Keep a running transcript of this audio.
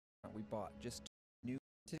we bought just new.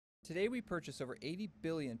 Today we purchase over 80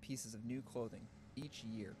 billion pieces of new clothing each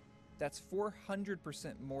year. That's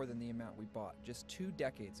 400% more than the amount we bought just 2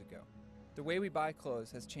 decades ago. The way we buy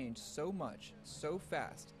clothes has changed so much, so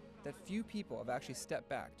fast, that few people have actually stepped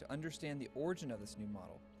back to understand the origin of this new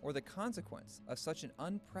model or the consequence of such an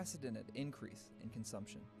unprecedented increase in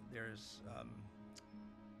consumption. There's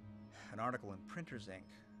an article in Printers Inc.,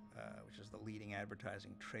 which is the leading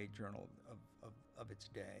advertising trade journal of its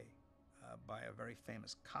day, by a very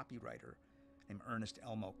famous copywriter named Ernest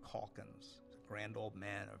Elmo Calkins, a grand old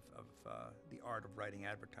man of the art of writing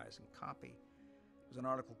advertising copy. It was an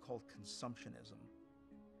article called Consumptionism.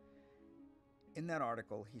 In that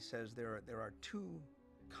article, he says there are 2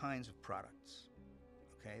 kinds of products.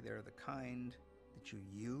 Okay, there are the kind that you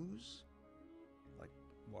use, like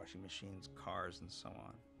washing machines, cars, and so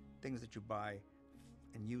on. Things that you buy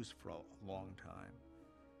and use for a long time.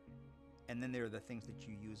 And then there are the things that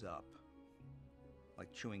you use up,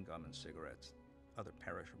 like chewing gum and cigarettes, other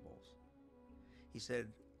perishables. He said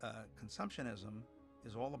consumptionism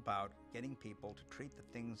is all about getting people to treat the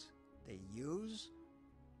things they use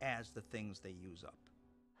as the things they use up.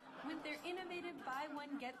 With their innovative buy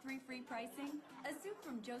one, get 3 free pricing, a suit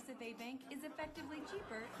from Joseph A. Bank is effectively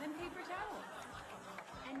cheaper than paper towels.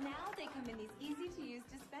 And now they come in these easy-to-use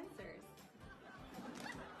dispensers.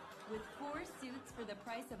 With 4 suits for the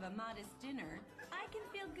price of a modest dinner, I can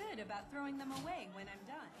feel good about throwing them away when I'm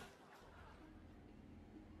done.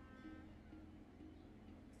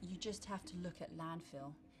 You just have to look at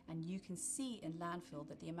landfill, and you can see in landfill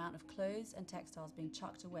that the amount of clothes and textiles being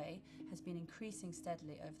chucked away has been increasing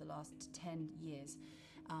steadily over the last 10 years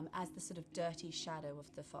as the sort of dirty shadow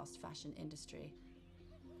of the fast fashion industry.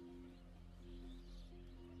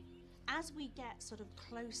 As we get sort of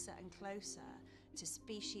closer and closer to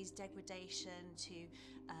species degradation, to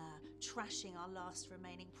trashing our last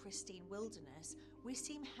remaining pristine wilderness, we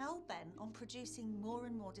seem hell-bent on producing more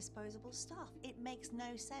and more disposable stuff. It makes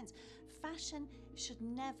no sense. Fashion should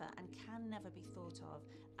never and can never be thought of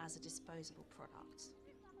as a disposable product.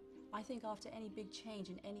 I think after any big change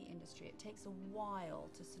in any industry, it takes a while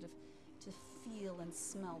to sort of to feel and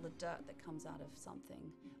smell the dirt that comes out of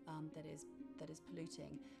something that is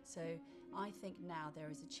polluting. So I think now there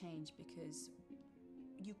is a change because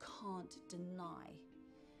you can't deny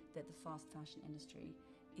that the fast fashion industry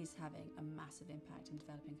is having a massive impact in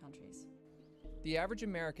developing countries. The average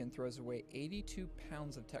American throws away 82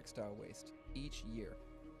 pounds of textile waste each year,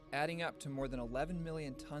 adding up to more than 11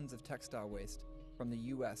 million tons of textile waste from the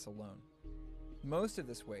US alone. Most of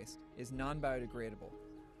this waste is non-biodegradable,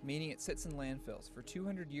 meaning it sits in landfills for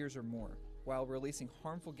 200 years or more while releasing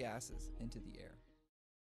harmful gases into the air.